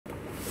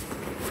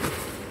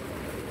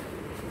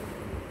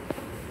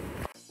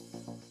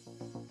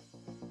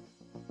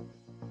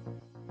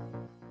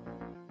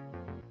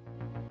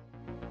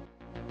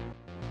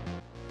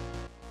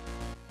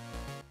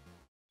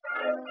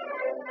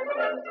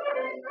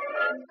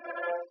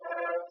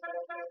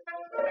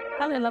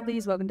Hello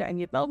lovelies, welcome to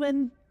Amy of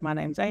Melbourne. My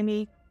name's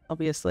Amy,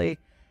 obviously,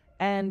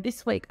 and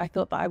this week I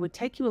thought that I would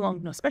take you along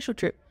on a special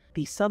trip,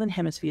 the Southern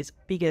Hemisphere's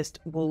biggest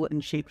wool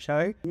and sheep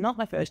show. Not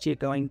my first year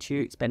going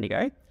to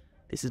Spendigo.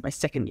 This is my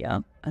second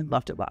year. I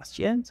loved it last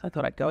year, so I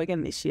thought I'd go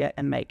again this year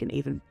and make an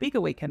even bigger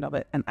weekend of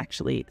it and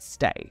actually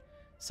stay.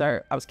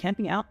 So I was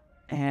camping out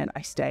and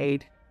I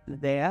stayed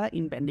there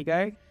in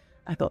Bendigo.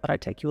 I thought that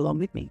I'd take you along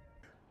with me.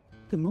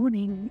 Good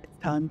morning,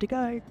 it's time to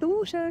go to the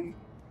wool show.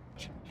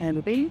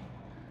 Handle B.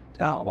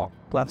 Oh, well,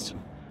 gloves.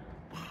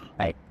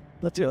 Hey,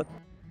 let's do it.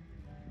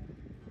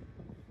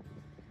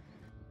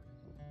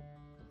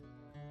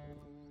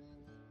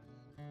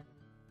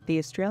 The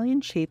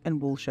Australian Sheep and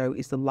Wool Show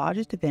is the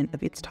largest event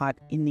of its type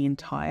in the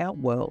entire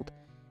world,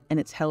 and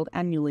it's held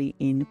annually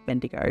in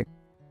Bendigo.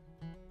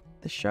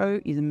 The show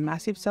is a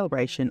massive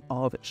celebration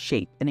of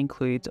sheep and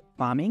includes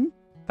farming,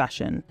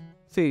 fashion,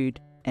 food,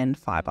 and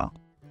fibre.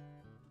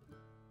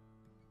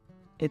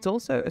 It's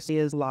also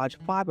Australia's large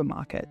fibre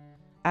market.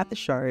 At the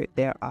show,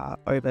 there are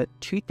over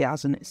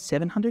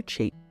 2,700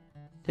 sheep,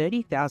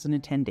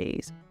 30,000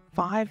 attendees,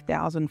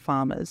 5,000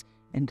 farmers,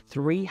 and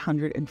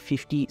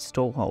 350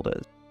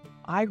 stallholders.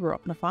 I grew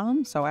up on a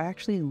farm, so I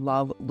actually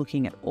love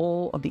looking at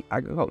all of the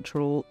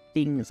agricultural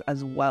things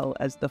as well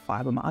as the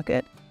fibre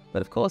market.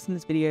 But of course, in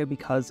this video,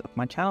 because of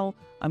my channel,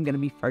 I'm going to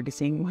be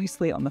focusing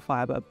mostly on the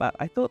fibre, but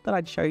I thought that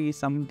I'd show you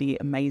some of the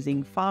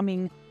amazing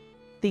farming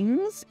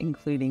things,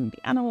 including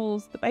the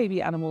animals, the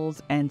baby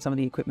animals, and some of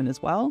the equipment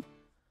as well.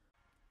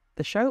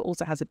 The show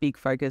also has a big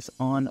focus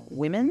on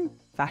women,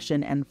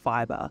 fashion, and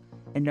fibre,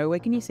 and nowhere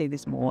can you see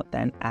this more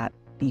than at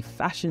the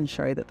fashion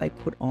show that they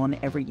put on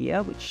every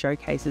year, which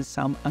showcases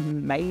some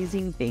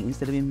amazing things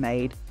that have been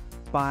made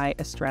by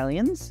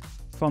Australians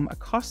from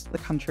across the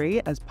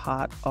country as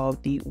part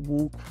of the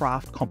wool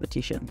craft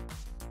competition.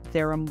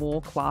 There are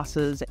more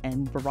classes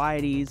and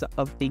varieties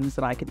of things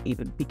that I could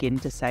even begin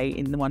to say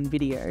in the one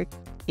video.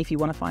 If you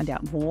want to find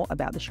out more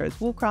about the show's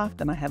woolcraft,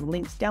 then I have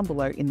links down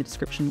below in the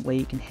description where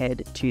you can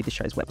head to the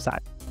show's website.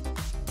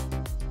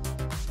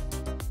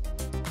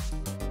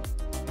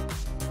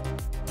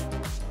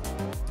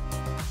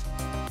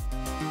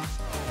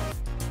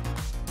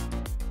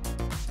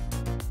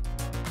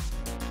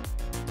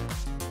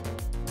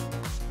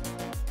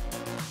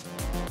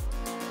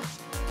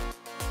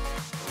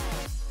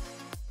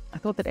 I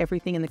thought that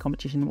everything in the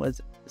competition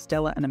was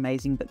stellar and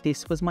amazing, but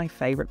this was my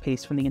favourite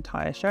piece from the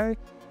entire show.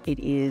 It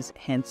is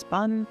hand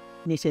spun,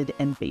 knitted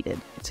and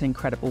beaded. It's an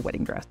incredible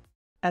wedding dress.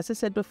 As I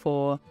said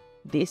before,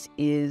 this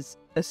is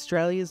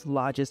Australia's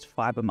largest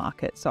fibre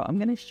market. So I'm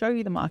going to show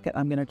you the market.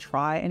 I'm going to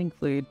try and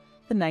include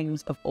the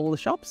names of all the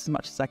shops as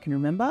much as I can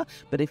remember.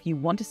 But if you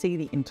want to see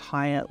the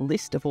entire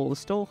list of all the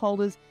stall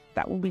holders,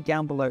 that will be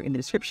down below in the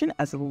description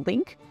as a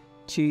link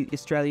to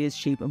Australia's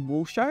Sheep and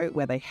Wool Show,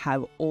 where they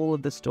have all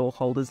of the stall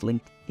holders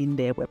linked in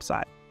their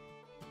website.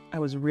 I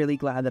was really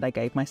glad that I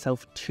gave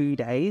myself 2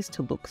 days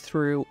to look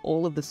through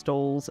all of the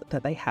stalls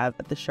that they have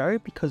at the show,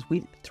 because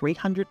with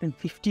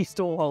 350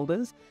 stall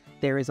holders,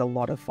 there is a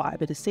lot of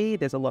fibre to see,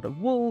 there's a lot of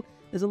wool,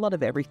 there's a lot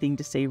of everything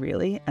to see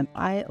really, and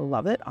I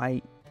love it.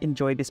 I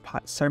enjoy this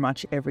part so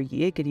much every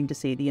year, getting to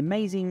see the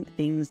amazing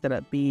things that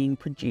are being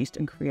produced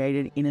and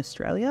created in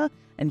Australia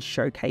and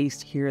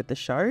showcased here at the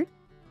show.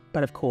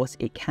 But of course,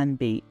 it can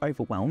be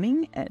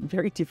overwhelming and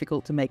very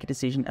difficult to make a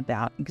decision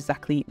about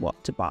exactly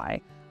what to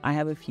buy. I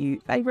have a few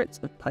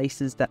favourites of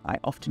places that I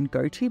often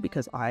go to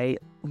because I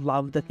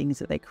love the things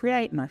that they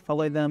create and I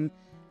follow them,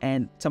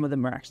 and some of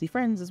them are actually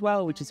friends as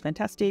well, which is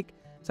fantastic.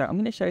 So I'm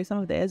going to show you some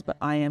of theirs, but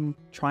I am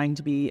trying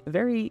to be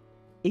very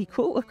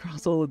equal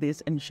across all of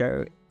this and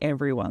show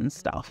everyone's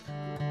stuff.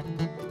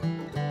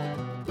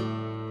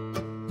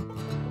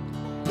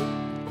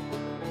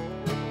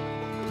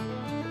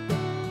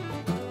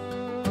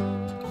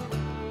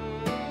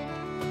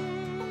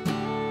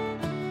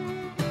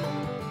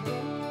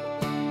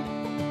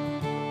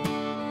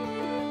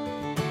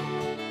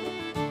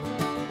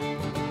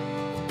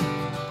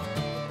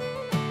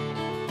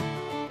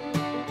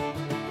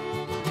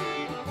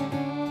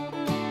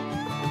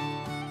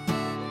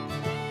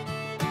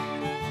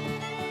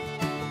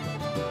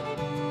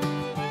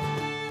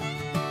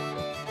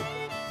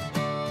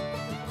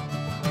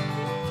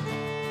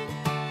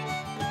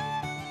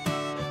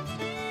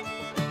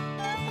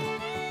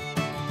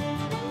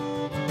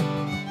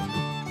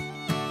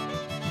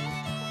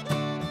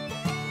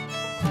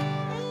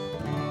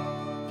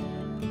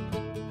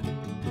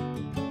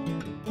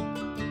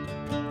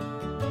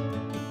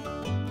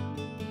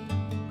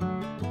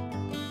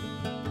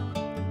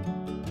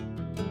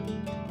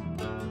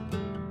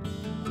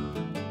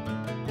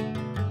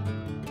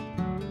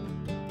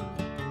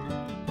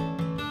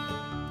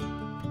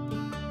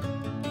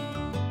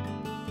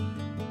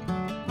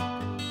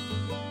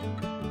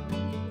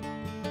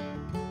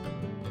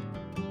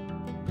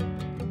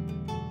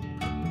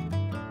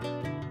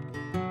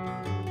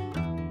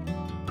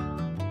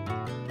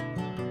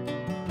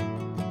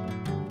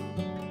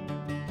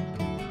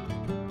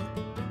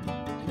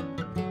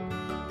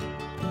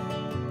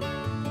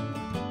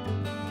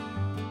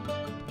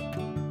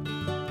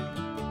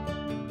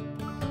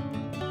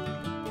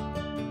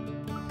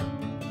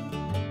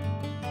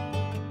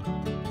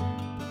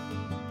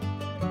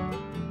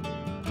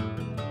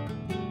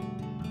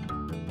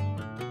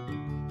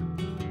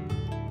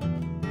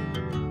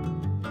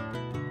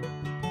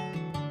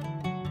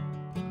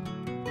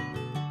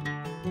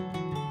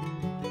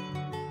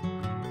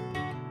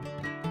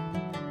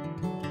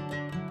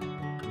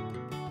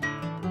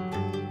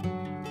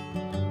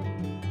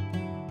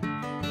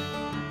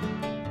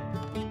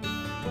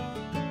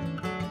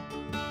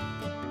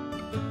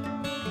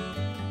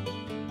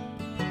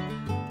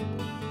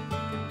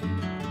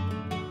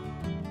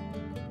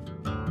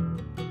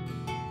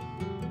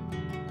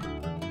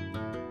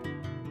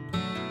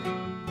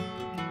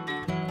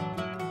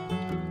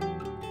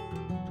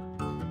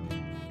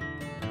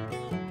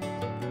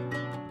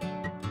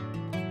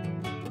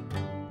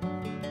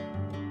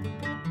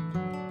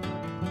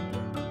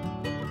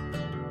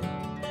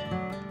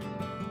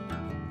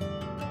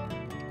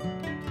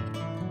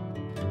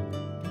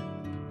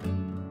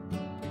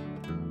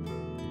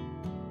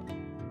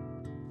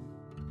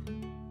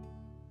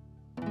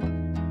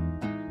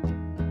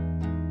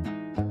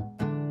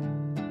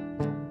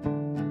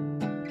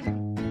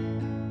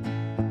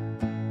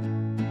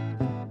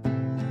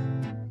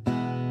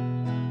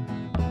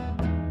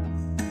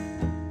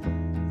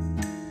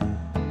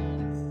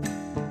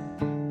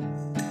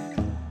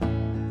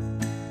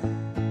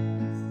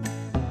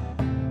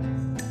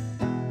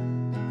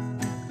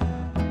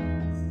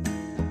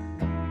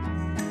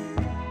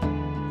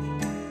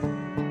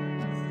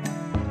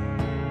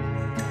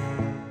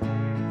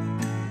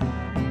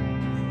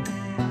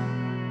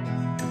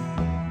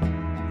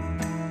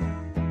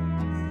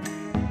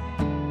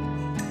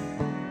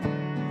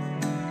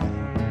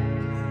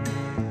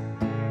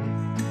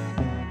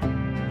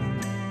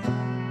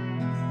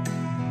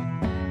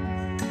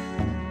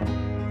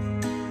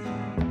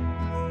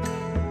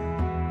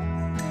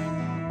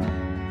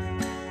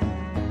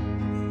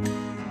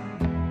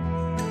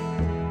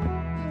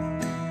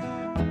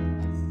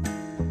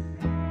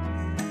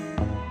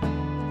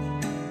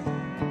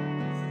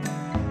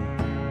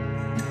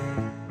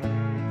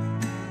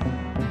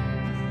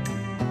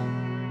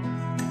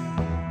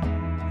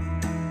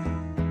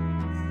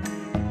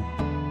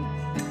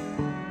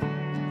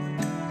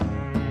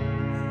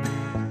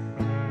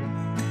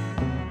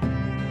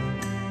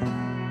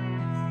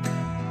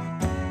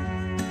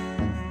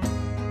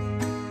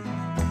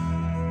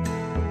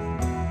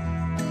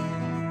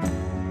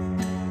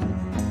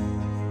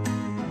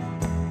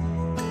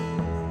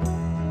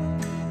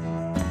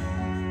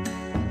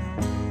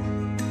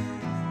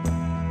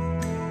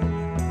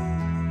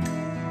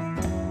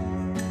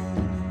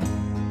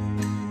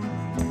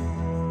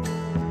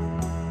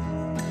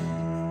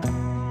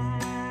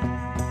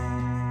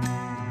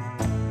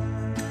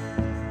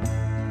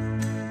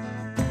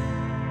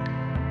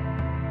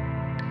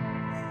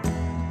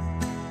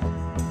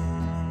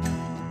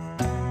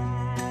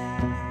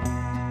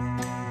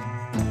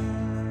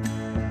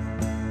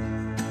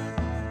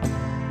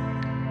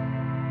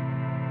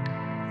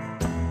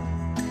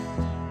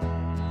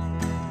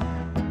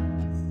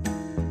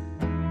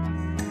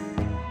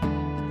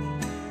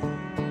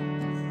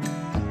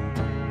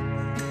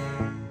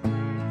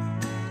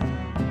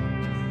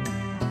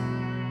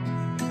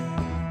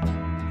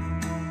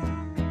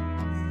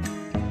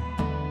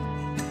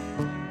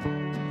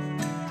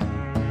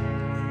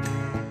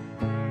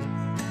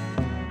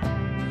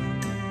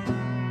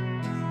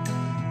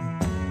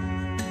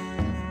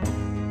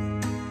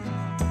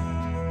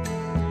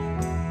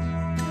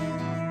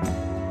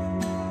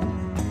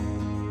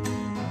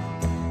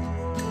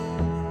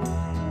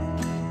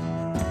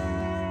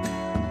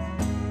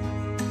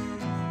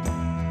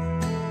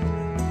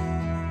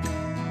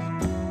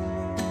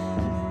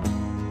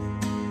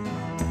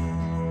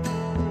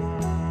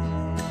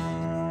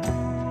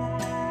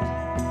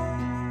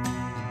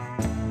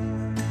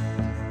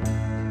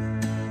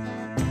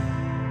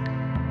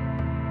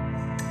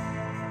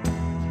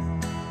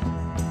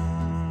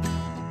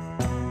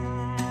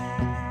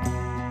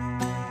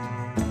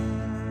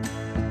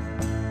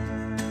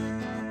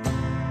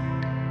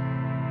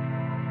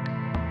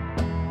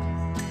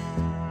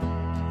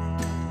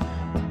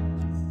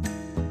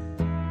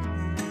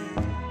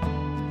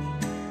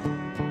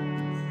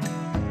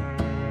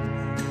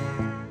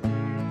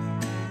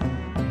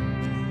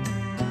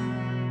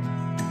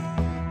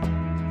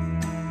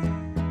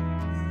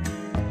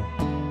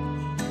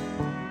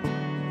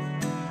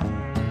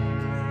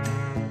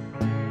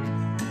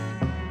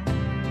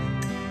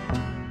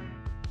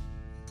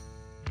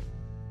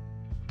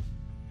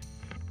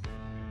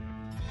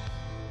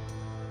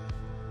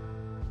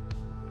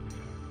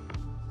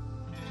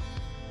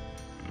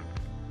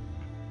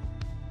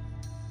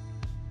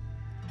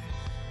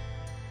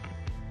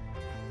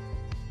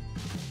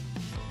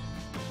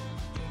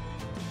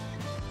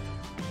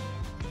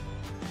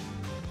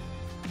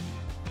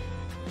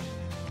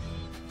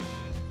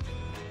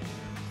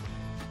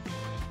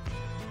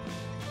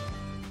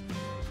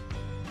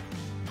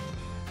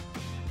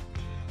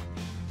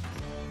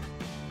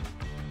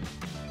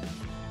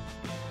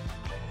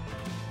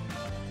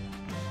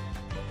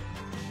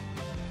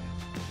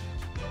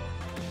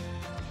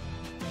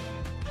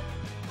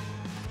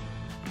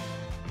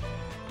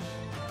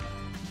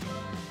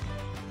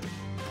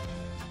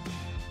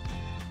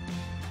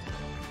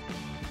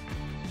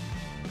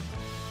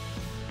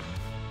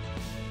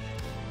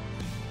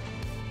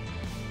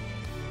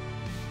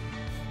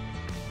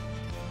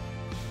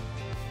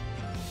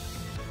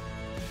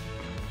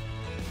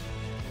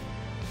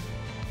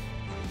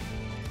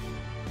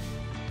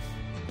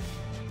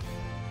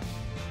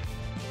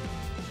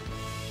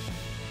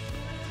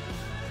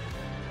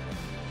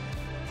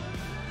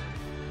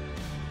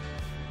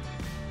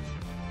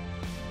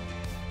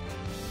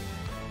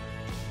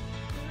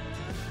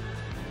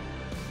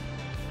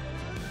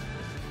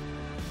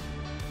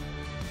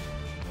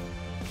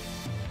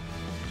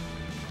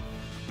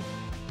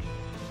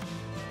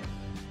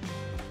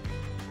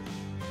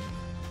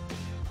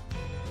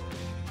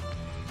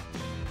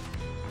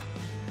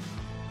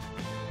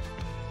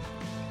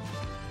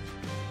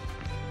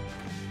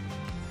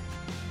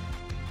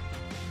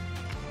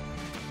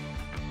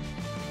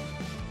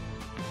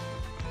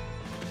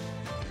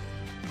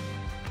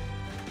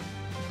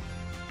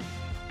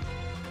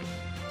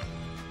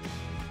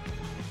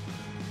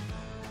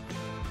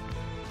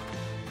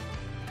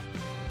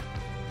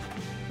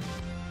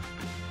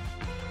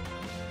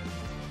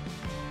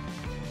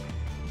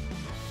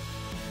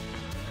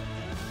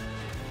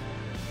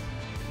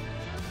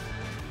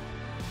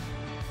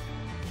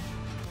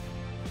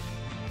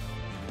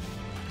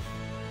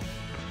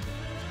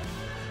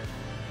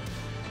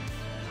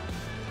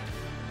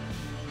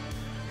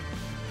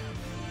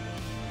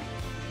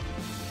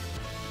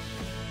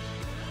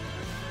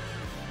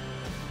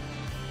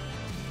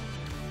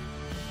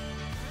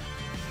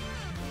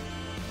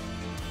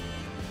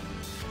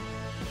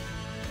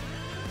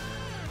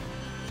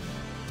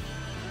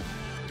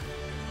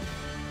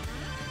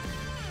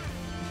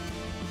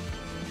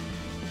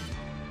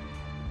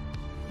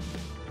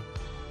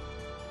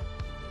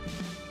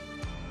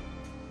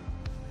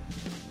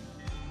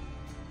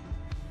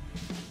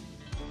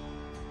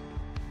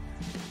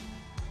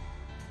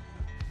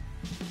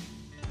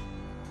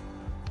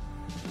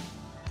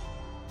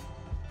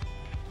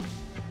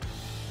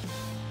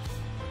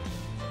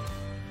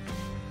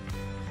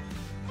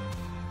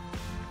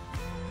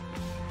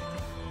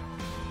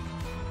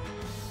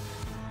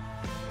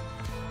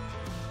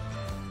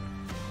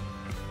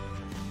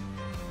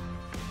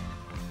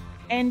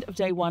 end of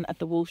day 1 at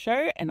the wool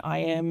show, and I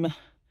am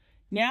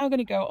now going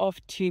to go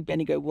off to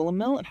Bendigo Woolen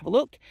Mill and have a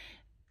look,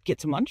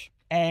 get some lunch,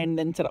 and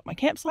then set up my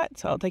campsite.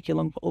 So I'll take you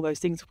along for all those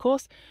things, of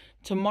course.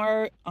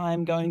 Tomorrow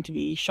I'm going to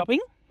be shopping,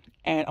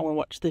 and I want to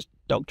watch the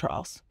dog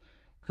trials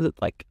because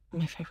it's like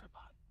my favourite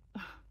part.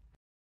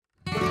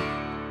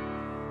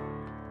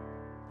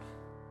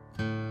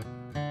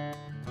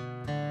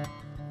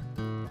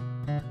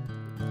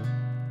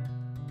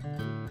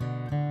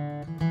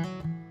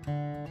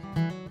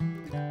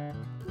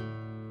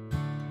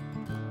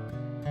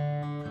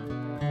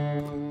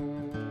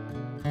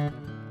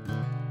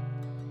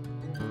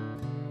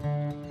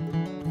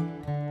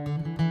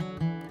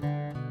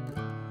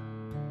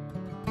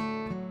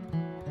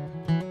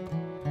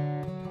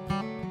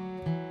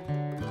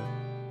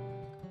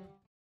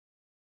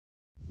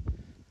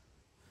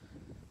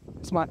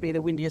 This might be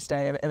the windiest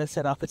day I've ever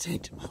set up a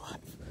tent in my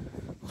life.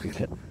 Look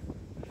at it.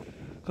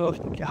 Oh,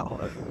 the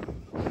cow.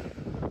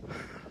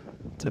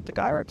 So the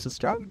guy ropes are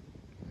strong.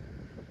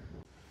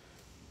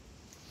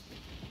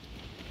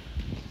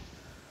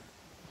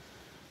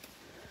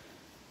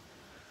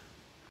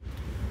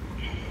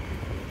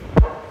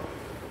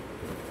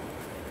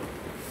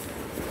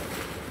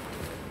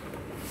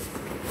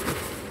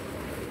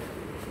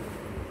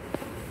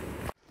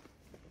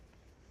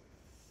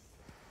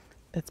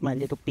 That's my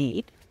little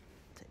bed.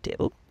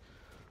 Devil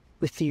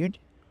with food,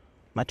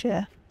 my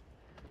chair,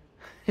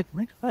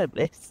 my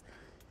fireplace.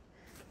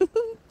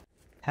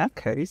 How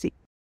cozy.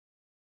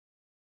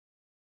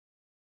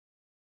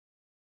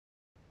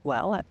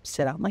 Well, I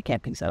set up my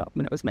camping setup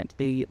and it was meant to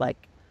be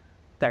like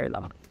very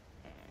lovely.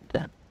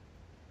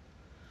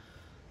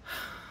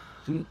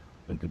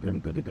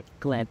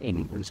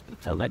 Glamping,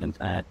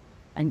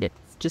 and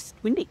it's just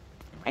windy,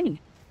 raining.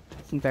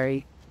 Some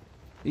very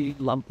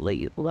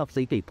lovely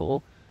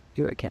people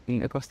who were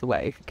camping across the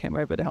way came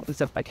over to help me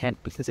set up my tent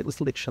because it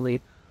was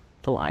literally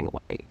flying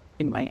away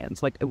in my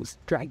hands. Like, it was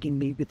dragging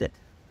me with it.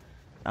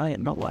 I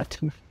am not light.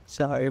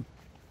 So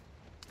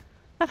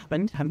that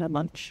happened. Haven't had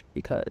lunch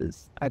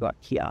because I got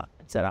here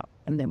and set up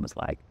and then was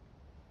like,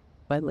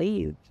 if I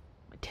leave,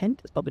 my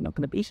tent is probably not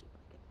going to be.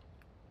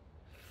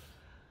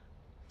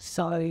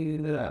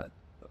 So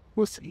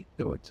we'll see.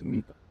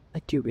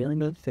 I do really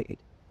need food.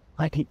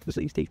 I need to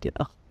leave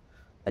dinner.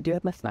 I do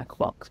have my snack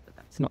box, but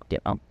that's not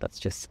dinner. That's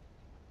just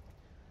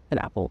an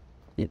apple.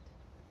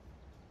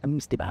 I'm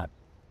still bad.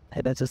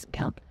 That doesn't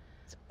count.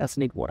 I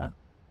also need water,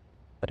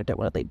 but I don't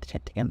want to leave the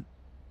tent again.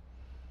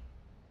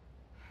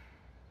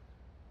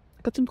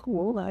 I got some cool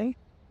wool though.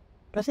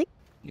 I think.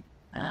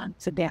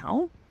 So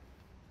now,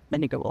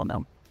 Bendigo Woolen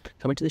Mill. So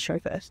I went to the show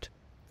first.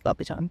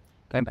 Lovely time.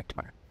 Going back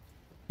tomorrow.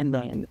 And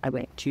then I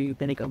went to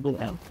Bendigo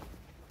Woolen Mill.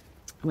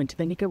 I went to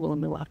Bendigo Woolen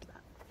Mill after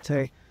that.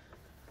 So,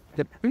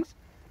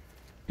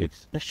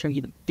 let's show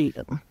you the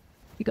deal.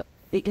 You got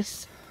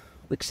this,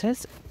 which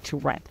says to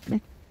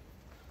rabbit.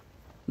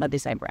 Not the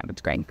same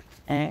rabbit's green.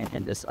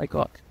 And this I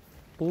got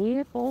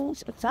 4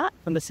 balls of that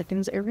from the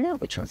seconds area,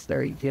 which was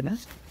very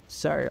generous.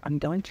 So I'm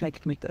going to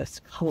make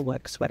this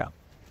colorwork sweater.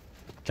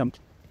 Jumped.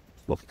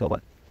 Wolf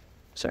color.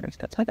 So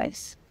that's my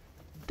base.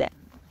 Then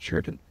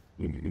shirt.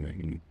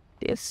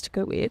 This to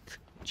go with,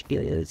 which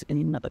is in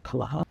another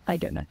color. I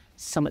don't know.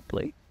 Summit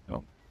blue.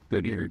 Oh,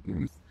 good here.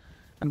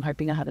 I'm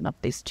hoping I have enough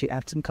this to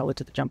add some color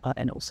to the jumper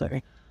and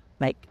also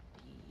make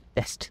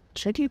the vest.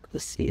 Should you?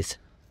 This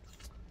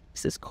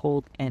is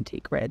called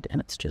Antique Red,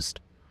 and it's just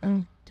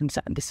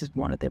insane. This is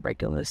one of their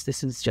regulars.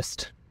 This is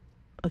just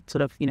a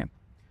sort of,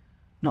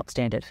 not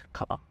standard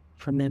colour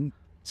from them.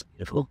 It's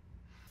beautiful.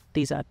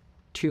 These are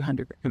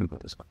 200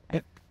 this one.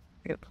 Yep.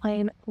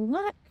 Plain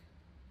black.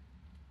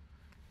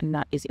 And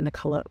that is in the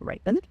colour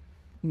Raven.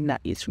 And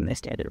that is from their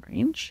standard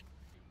range.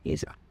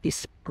 Is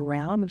this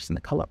brown, which is in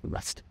the colour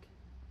Rustic.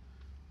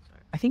 So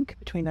I think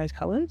between those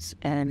colours,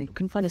 and you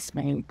can find a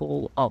smain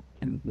ball of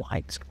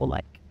white or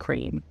like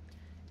cream.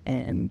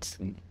 And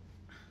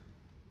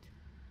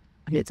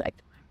it's like,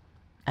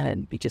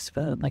 and be just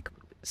for like,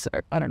 so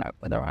I don't know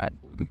whether I'd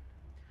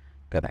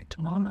go back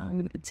tomorrow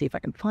and see if I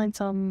can find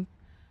some,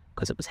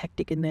 because it was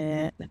hectic in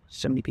there. There were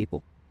so many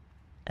people,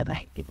 and I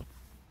hate people.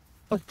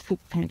 Oh,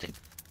 and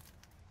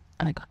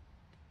I got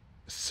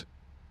so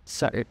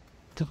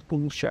the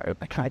full show.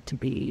 I tried to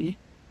be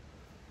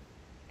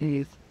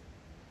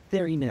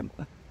very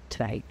nimble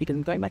today because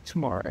I'm going back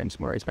tomorrow, and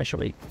tomorrow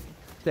especially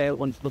they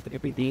want to look at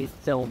everything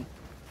film.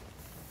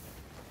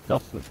 I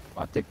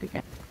think they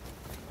can.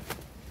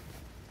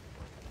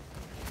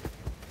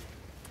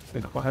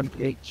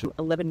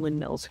 11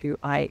 windmills who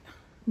I'm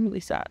really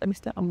sad. I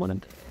missed out on one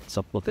of the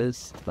soft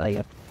lookers.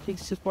 They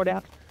just brought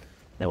out.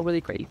 They were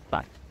really pretty,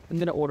 but I'm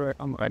going to order it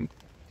on my own.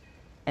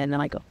 And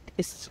then I got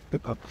this,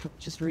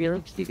 just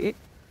really cute.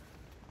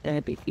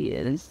 And it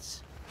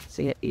is,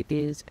 see, it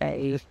is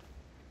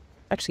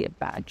actually a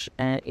badge,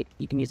 and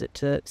you can use it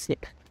to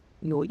snip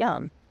your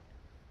yarn.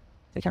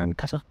 The yarn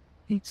cutter.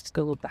 It's just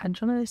got a little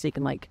badge on it, so you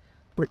can like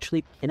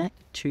literally pin it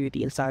to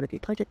the inside of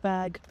your project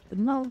bag.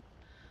 So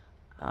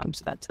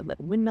that's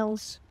 11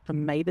 windmills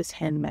from Mavis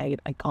Handmade.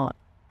 I got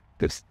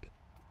this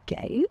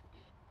gauge.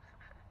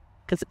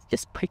 because it's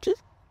just pretty.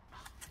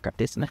 Grab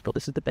this, and I thought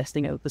this is the best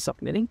thing out of the sock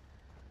knitting.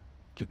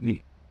 It's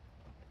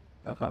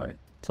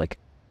like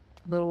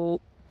a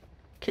little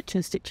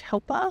kitchen stitch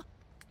helper.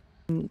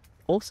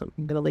 Awesome.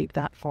 I'm going to leave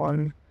that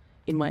on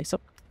in my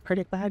sock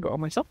project bag or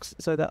on my socks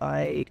so that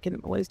I can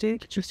always do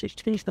kitchen stitch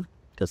to finish them,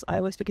 because I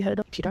always forget it.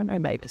 If you don't know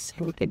Mavis,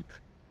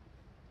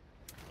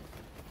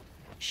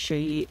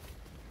 she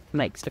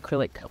makes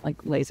acrylic,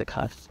 like laser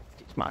cut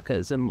stitch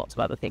markers and lots of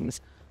other things.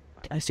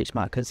 Stitch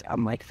markers are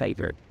my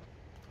favourite.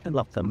 I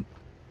love them.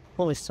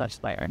 Always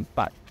such my own,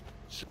 but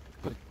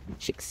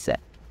she set.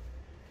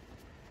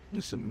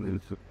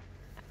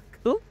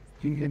 Cool.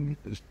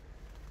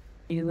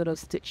 Your little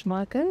stitch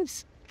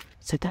markers.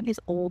 So that is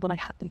all that I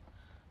had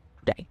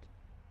today.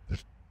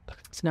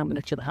 So now I'm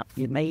going to chill out.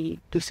 You may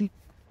do some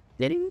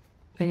knitting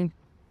and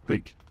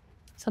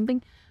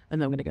something, and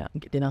then I'm going to go out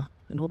and get dinner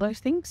and all those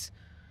things.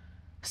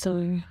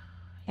 So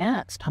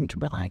yeah, it's time to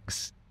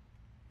relax.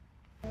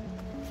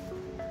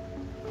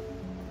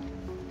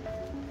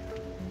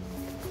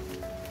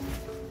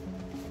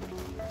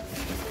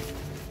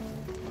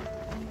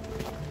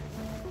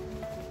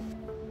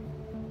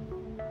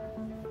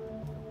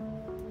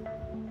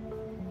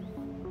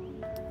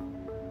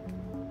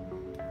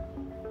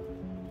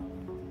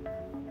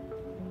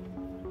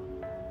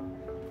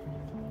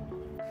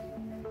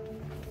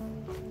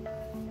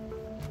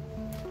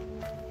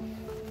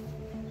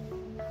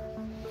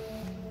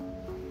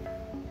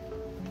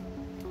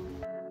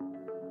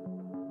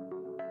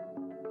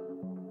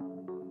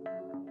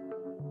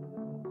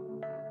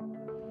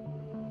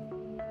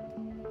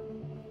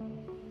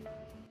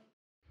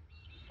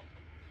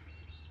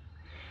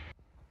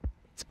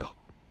 Let's go.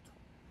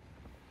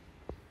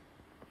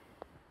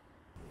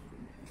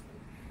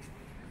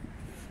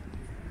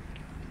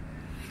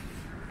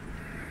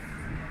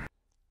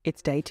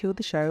 It's day 2 of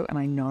the show, and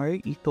I know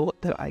you thought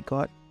that I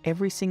got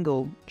every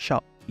single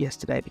shop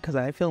yesterday because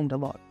I filmed a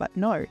lot, but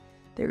no,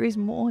 there is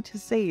more to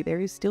see. There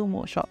is still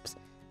more shops,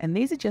 and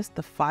these are just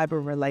the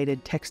fibre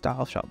related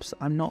textile shops.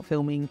 I'm not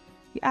filming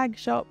the ag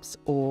shops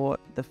or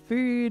the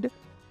food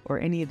or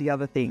any of the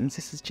other things.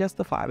 This is just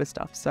the fibre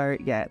stuff. So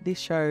yeah, this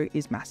show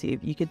is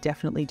massive. You could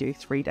definitely do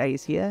 3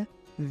 days here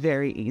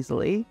very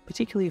easily,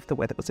 particularly if the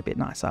weather was a bit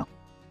nicer.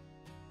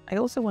 I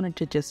also wanted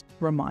to just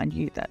remind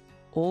you that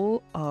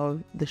all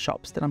of the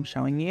shops that I'm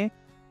showing you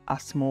are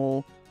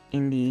small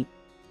indie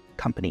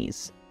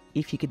companies.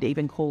 If you could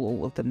even call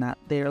all of them that.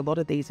 A lot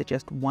of these are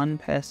just one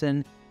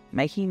person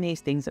making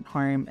these things at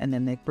home, and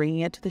then they're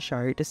bringing it to the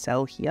show to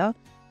sell here,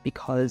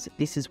 because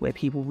this is where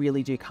people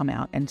really do come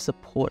out and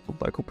support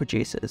local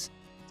producers. It's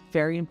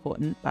very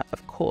important, but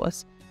of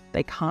course,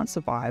 they can't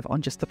survive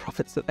on just the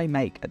profits that they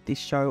make at this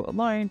show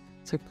alone.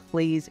 So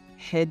please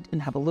head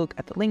and have a look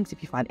at the links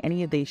if you find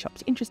any of these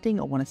shops interesting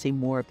or want to see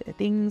more of their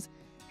things.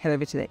 Head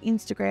over to their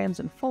Instagrams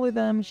and follow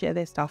them, share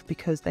their stuff,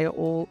 because they are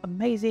all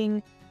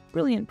amazing,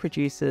 brilliant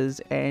producers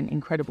and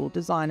incredible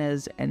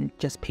designers and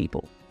just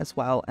people as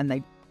well, and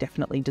they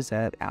definitely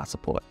deserve our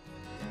support.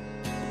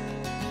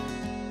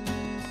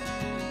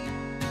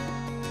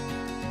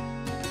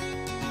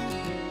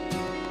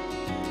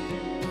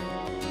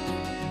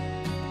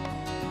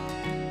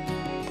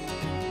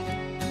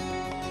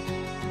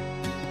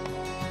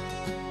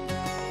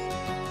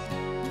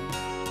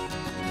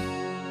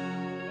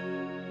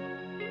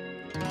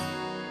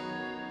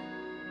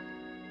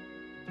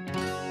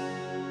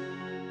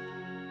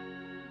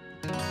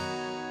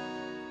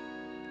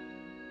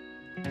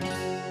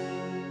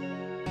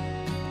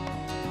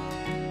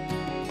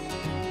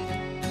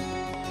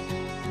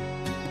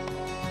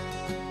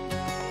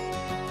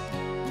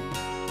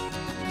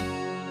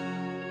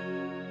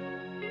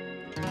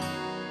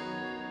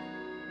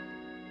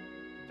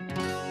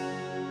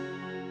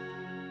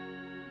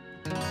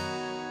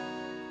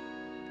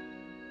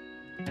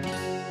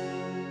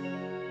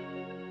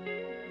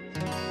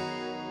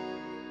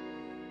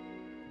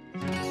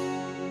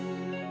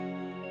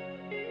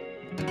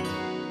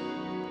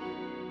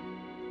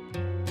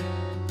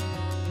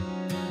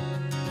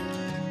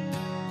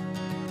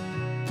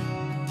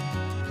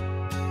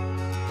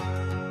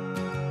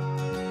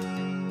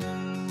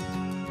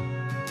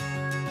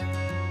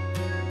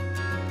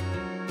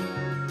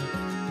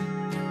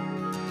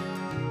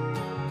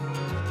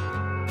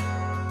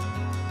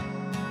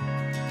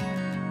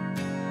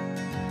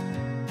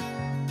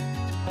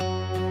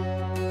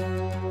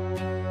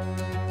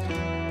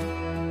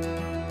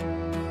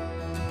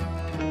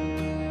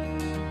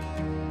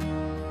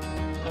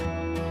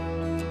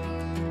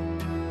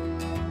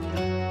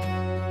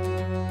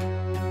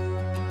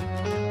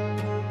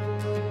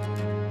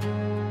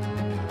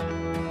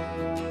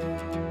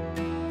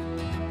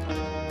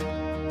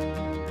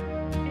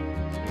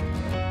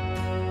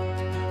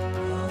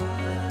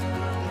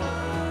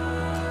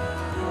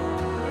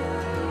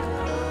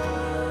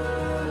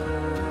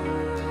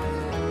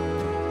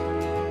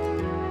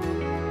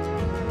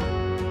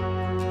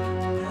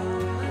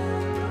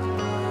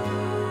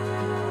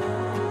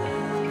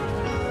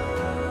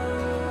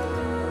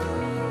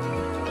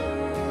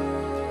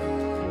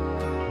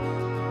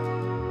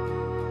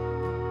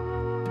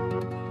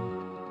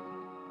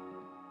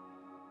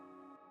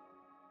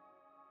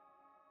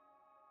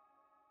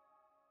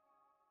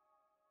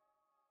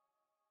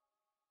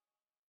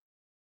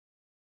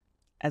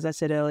 As I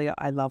said earlier,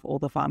 I love all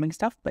the farming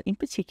stuff, but in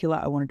particular,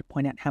 I wanted to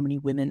point out how many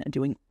women are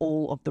doing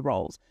all of the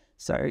roles.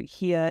 So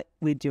here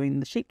we're doing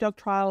the sheepdog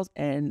trials,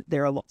 and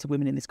there are lots of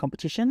women in this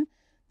competition.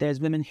 There's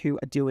women who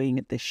are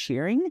doing the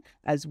shearing,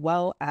 as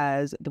well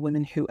as the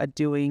women who are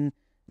doing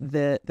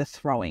the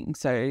throwing.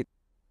 So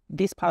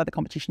this part of the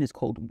competition is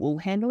called wool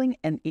handling,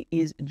 and it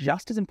is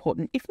just as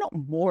important, if not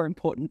more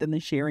important, than the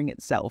shearing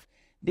itself.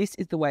 This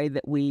is the way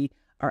that we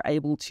are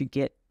able to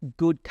get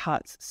good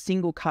cuts,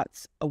 single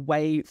cuts,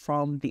 away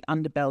from the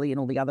underbelly and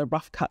all the other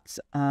rough cuts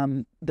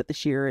that the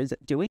shearer is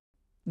doing.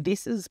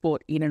 This is a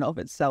sport in and of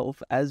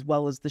itself, as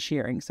well as the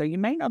shearing. So you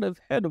may not have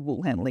heard of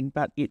wool handling,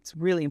 but it's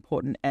really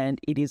important and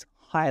it is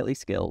highly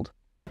skilled.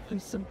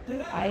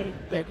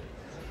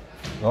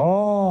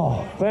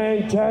 Oh,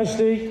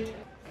 fantastic.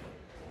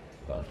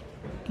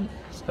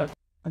 So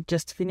I've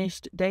just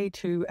finished day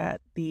 2 at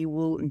the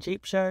wool and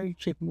sheep and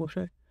wool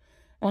show,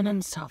 and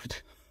I'm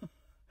stuffed.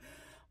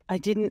 I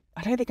don't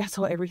think I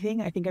saw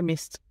everything. I think I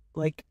missed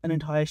like an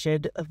entire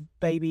shed of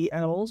baby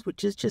animals,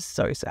 which is just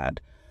so sad.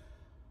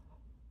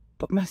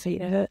 But my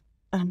feet hurt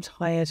and I'm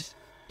tired.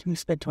 Didn't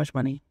spend too much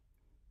money.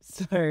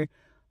 So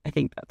I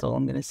think that's all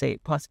I'm going to see.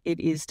 Plus it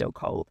is still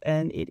cold,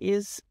 and it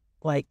is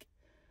like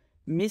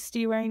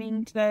misty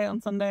raining today on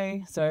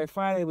Sunday. So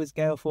Friday was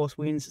gale force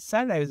winds.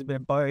 Saturday was a bit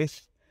of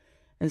both,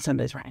 and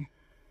Sunday's rain.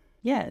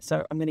 Yeah,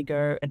 so I'm going to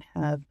go and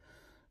have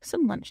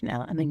some lunch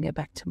now and then go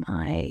back to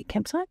my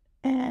campsite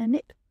and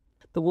knit.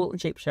 The Wool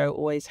and Sheep Show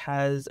always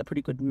has a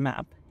pretty good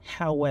map.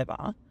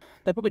 However,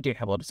 they probably do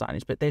have a lot of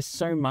signage, but there's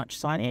so much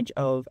signage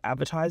of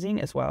advertising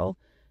as well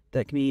that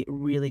it can be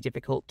really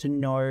difficult to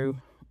know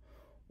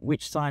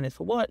which sign is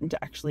for what and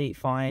to actually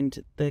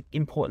find the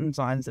important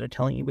signs that are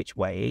telling you which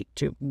way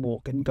to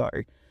walk and go.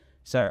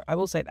 So I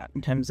will say that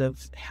in terms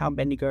of how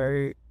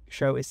Bendigo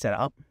show is set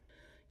up.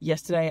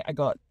 Yesterday I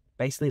got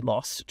basically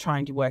lost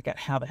trying to work out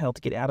how the hell to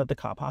get out of the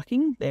car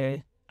parking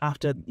there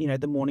after,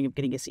 the morning of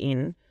getting us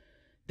in.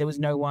 There was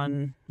no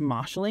one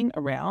marshalling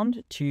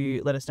around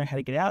to let us know how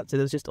to get out. So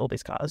there was just all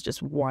these cars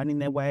just winding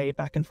their way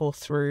back and forth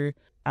through.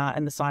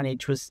 And the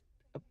signage was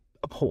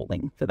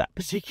appalling for that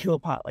particular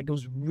part. Like, it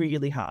was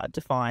really hard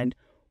to find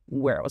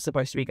where I was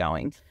supposed to be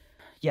going.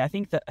 Yeah, I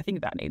think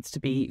that needs to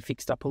be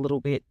fixed up a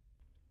little bit.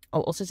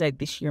 I'll also say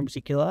this year in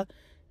particular,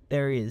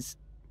 there is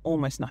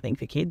almost nothing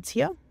for kids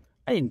here.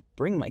 I didn't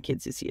bring my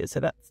kids this year, so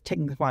that's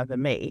technically fine for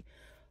me.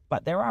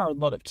 But there are a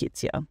lot of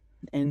kids here,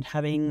 and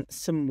having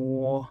some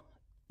more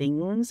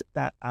things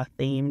that are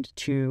themed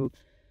to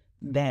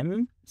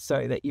them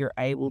so that you're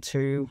able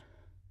to,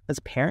 as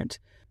a parent,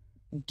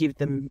 give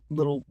them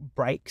little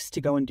breaks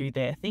to go and do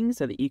their thing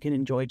so that you can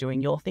enjoy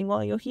doing your thing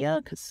while you're here,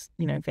 because,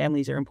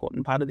 families are an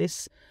important part of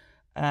this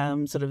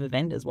sort of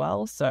event as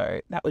well.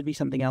 So that would be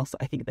something else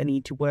I think they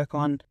need to work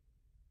on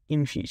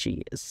in future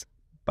years.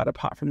 But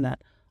apart from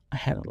that, I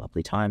had a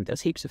lovely time. There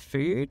was heaps of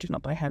food.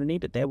 Not that I had any,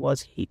 but there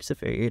was heaps of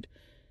food.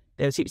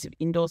 There was heaps of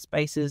indoor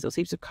spaces. There was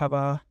heaps of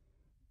cover.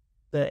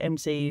 The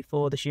MC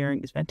for the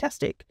shearing is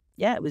fantastic.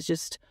 Yeah, it was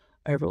just,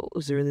 overall, it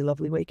was a really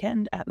lovely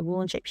weekend at the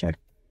Wool and Sheep Show.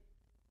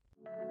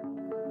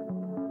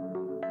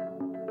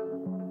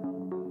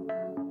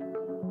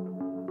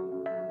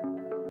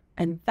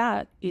 And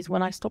that is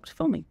when I stopped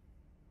filming,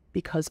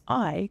 because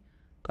I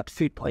got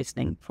food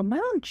poisoning from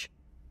my lunch.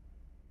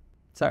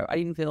 So I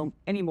didn't film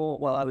anymore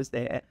while I was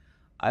there.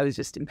 I was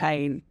just in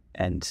pain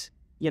and,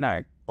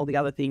 all the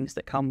other things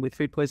that come with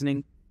food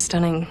poisoning.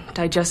 Stunning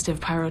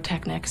digestive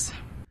pyrotechnics.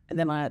 And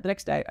then the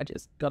next day I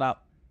just got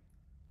up,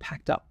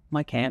 packed up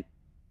my camp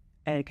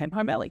and came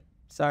home early.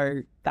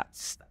 So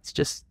that's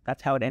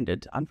how it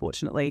ended,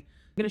 unfortunately.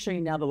 I'm going to show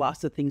you now the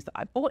last of the things that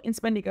I bought in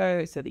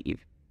Spendigo so that you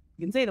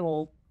can see them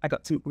all. I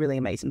got some really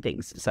amazing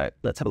things. So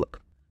let's have a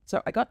look.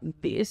 So I got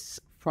this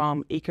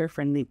from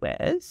Eco-Friendly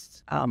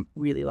Wares,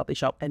 really lovely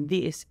shop. And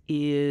this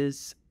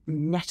is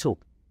nettle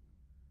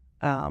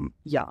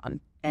yarn,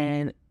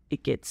 and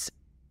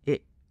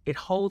it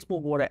holds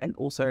more water and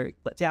also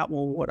lets out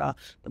more water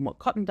than what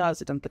cotton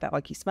does. It doesn't get that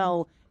icky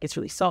smell. It's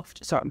really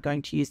soft. So I'm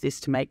going to use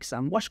this to make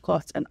some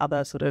washcloths and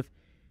other sort of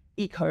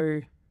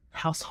eco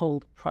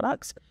household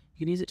products.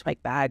 You can use it to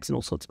make bags and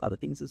all sorts of other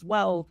things as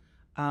well.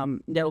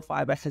 Nettle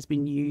fibre has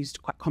been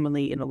used quite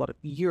commonly in a lot of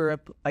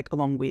Europe, like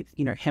along with,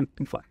 hemp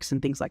and flax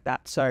and things like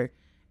that. So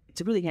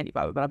it's a really handy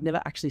fibre, but I've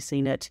never actually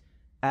seen it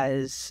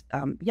as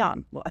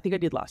yarn. Well, I think I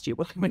did last year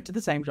when I went to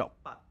the same shop.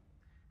 But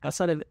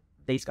outside of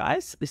these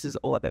guys, this is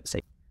all I've ever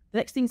seen. The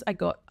next things I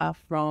got are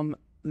from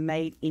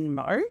Made in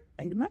Mo.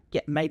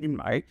 Made in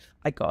Mo.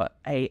 I got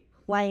a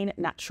plain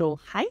natural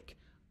hake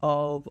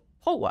of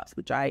Polworth,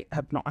 which I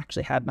have not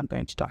actually had, and I'm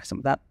going to dye some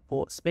of that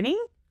for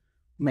spinning.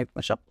 Maybe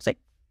my shop, we'll see.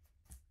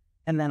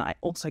 And then I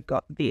also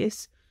got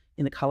this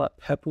in the colour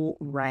Purple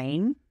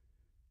Rain.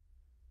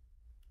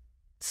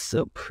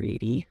 So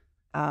pretty.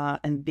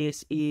 And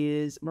this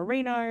is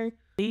Merino.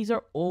 These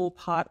are all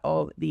part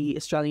of the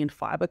Australian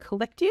Fibre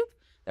Collective.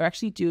 They're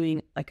actually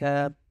doing like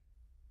a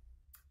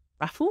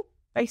raffle,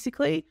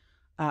 basically,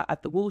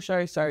 at the wool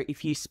show. So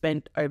if you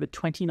spent over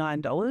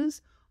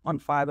 $29 on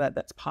fibre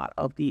that's part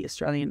of the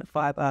Australian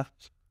Fibre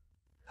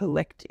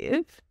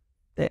Collective,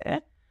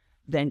 there,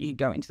 then you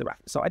go into the rack.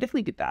 So I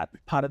definitely did that.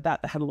 Part of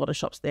that, they had a lot of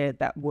shops there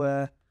that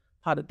were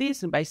part of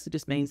this, and basically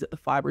just means that the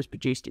fibre is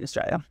produced in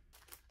Australia.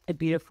 A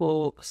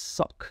beautiful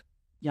sock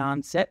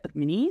yarn set of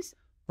minis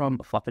from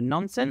Fluff and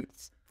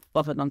Nonsense.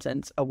 Fluff and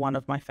Nonsense are one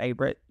of my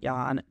favourite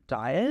yarn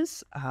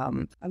dyers.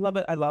 I love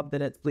it. I love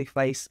that it's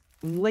leases.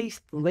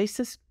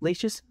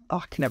 Oh,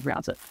 I can never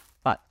pronounce it.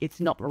 But it's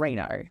not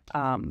merino.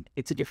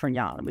 It's a different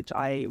yarn, which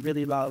I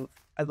really love.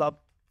 I love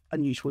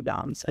unusual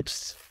yarns. I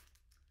just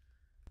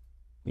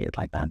weird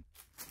like that.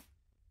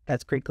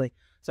 That's crinkly.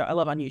 So I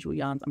love unusual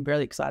yarns. I'm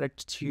very excited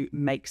to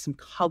make some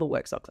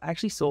colourwork socks. I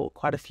actually saw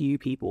quite a few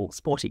people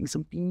sporting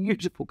some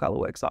beautiful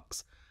colourwork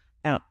socks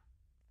out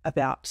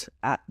about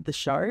at the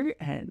show,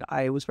 and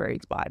I was very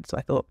inspired. So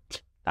I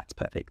thought, that's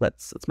perfect.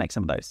 Let's make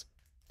some of those.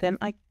 Then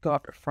I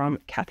got from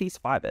Kathy's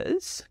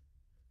Fibres.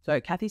 So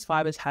Kathy's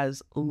Fibres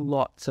has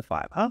lots of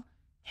fibre,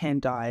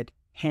 hand-dyed,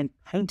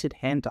 hand-painted,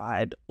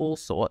 hand-dyed, all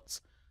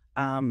sorts.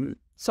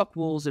 Sock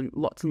wools and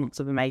lots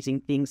of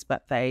amazing things,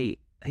 but they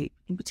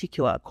in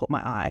particular caught my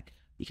eye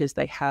because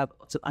they have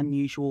lots of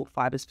unusual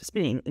fibres for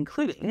spinning,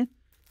 including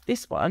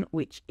this one,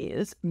 which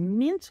is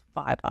mint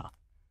fibre,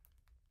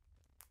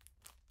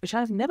 which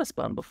I've never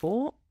spun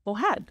before or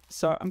had.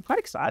 So I'm quite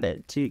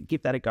excited to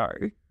give that a go.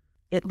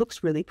 It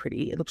looks really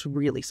pretty. It looks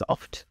really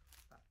soft.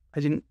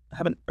 I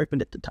haven't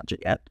opened it to touch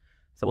it yet.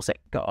 So we'll say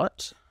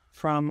got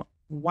from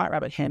White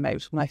Rabbit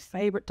Handmade, my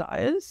favourite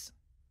dyers.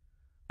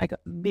 I got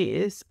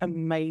this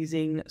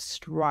amazing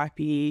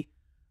stripy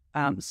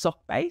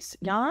sock base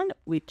yarn,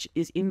 which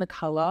is in the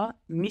colour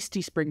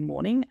Misty Spring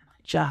Morning.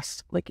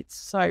 Just like, it's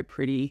so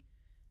pretty.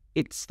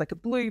 It's like a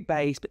blue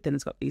base, but then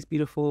it's got these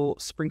beautiful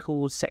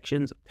sprinkled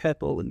sections of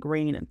purple and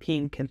green and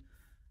pink, and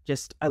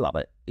just, I love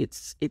it.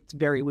 It's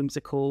very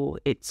whimsical.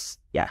 It's,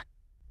 yeah.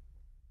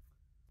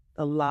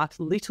 The last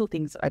little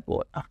things that I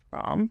bought are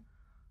from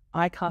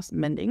iCast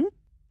Mending,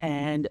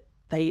 and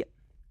they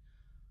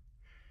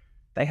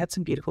had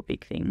some beautiful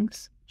big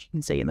things, which you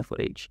can see in the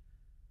footage.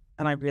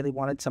 And I really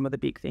wanted some of the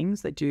big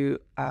things. They do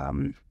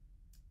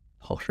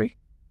poultry,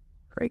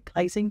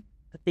 glazing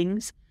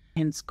things,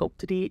 and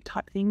sculpted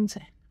type things.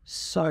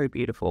 So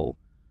beautiful.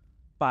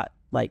 But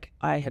like,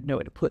 I had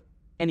nowhere to put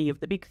any of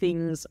the big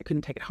things. I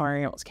couldn't take it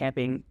home. I was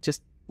camping.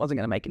 Just wasn't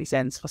going to make any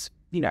sense. Plus,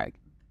 you know,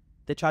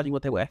 they're charging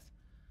what they're worth.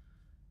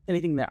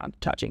 Anything they're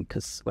charging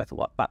because worth a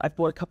lot. But I've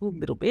bought a couple of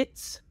little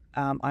bits.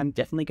 I'm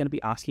definitely going to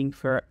be asking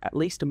for at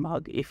least a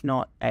mug, if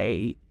not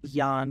a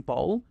yarn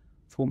bowl,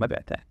 for my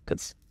birthday,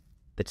 because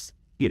that's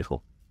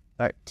beautiful.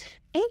 So,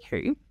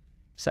 anywho,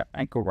 so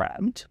I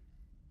grabbed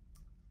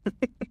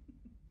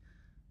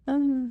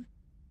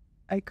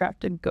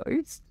a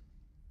ghost,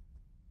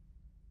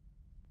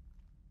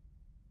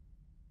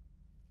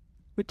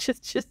 which is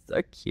just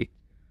so cute.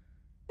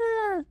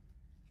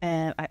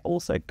 And I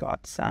also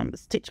got some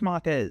stitch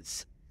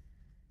markers,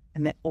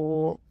 and they're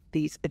all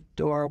these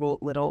adorable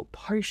little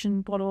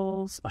potion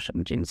bottles. I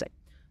shouldn't say.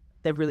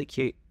 They're really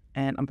cute,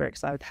 and I'm very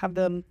excited to have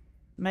them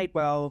made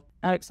well.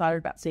 I'm excited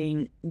about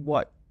seeing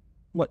what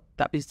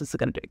that business is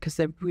going to do, because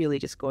they're really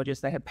just gorgeous.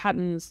 They have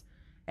patterns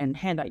and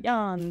hand-dyed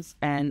yarns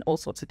and all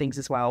sorts of things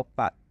as well,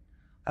 but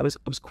I was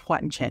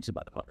quite enchanted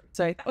by the product.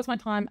 So that was my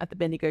time at the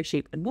Bendigo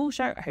Sheep and Wool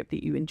Show. I hope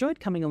that you enjoyed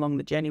coming along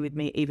the journey with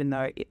me, even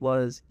though it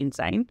was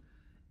insane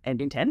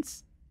and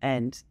intense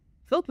and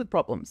filled with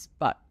problems.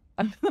 But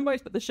for the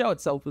most part, the show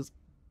itself was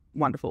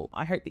wonderful.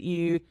 I hope that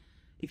you,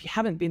 if you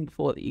haven't been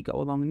before, that you go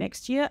along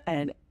next year,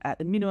 and at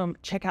the minimum,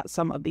 check out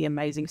some of the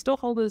amazing store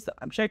holders that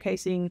I'm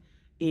showcasing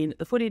in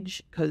the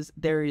footage, because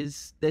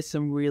there's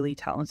some really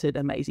talented,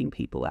 amazing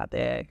people out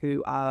there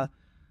who are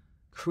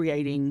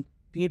creating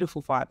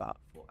beautiful fibre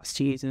for us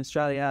to use in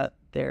Australia.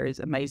 There is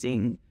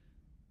amazing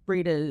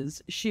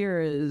breeders,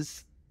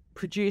 shearers,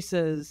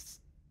 producers,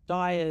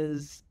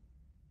 dyers,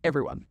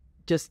 everyone.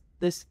 Just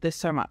there's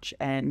so much,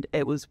 and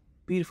it was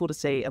beautiful to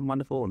see and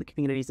wonderful, and the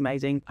community is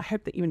amazing. I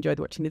hope that you enjoyed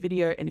watching the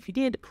video, and if you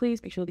did,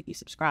 please make sure that you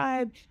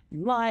subscribe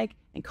and like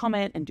and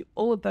comment and do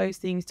all of those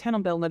things. Turn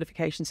on bell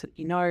notifications so that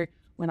you know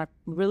when I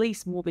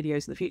release more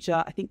videos in the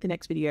future. I think the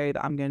next video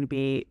that I'm going to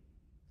be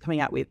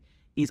coming out with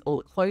is all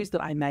the clothes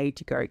that I made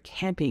to go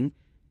camping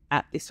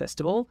at this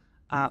festival.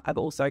 I've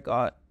also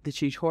got the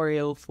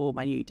tutorial for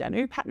my new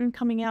Danu pattern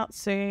coming out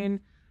soon,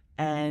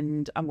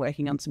 and I'm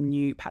working on some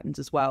new patterns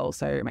as well,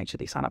 so make sure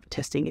that you sign up for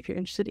testing if you're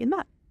interested in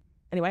that.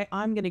 Anyway,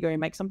 I'm going to go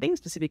make something,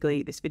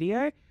 specifically this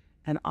video,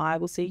 and I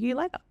will see you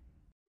later.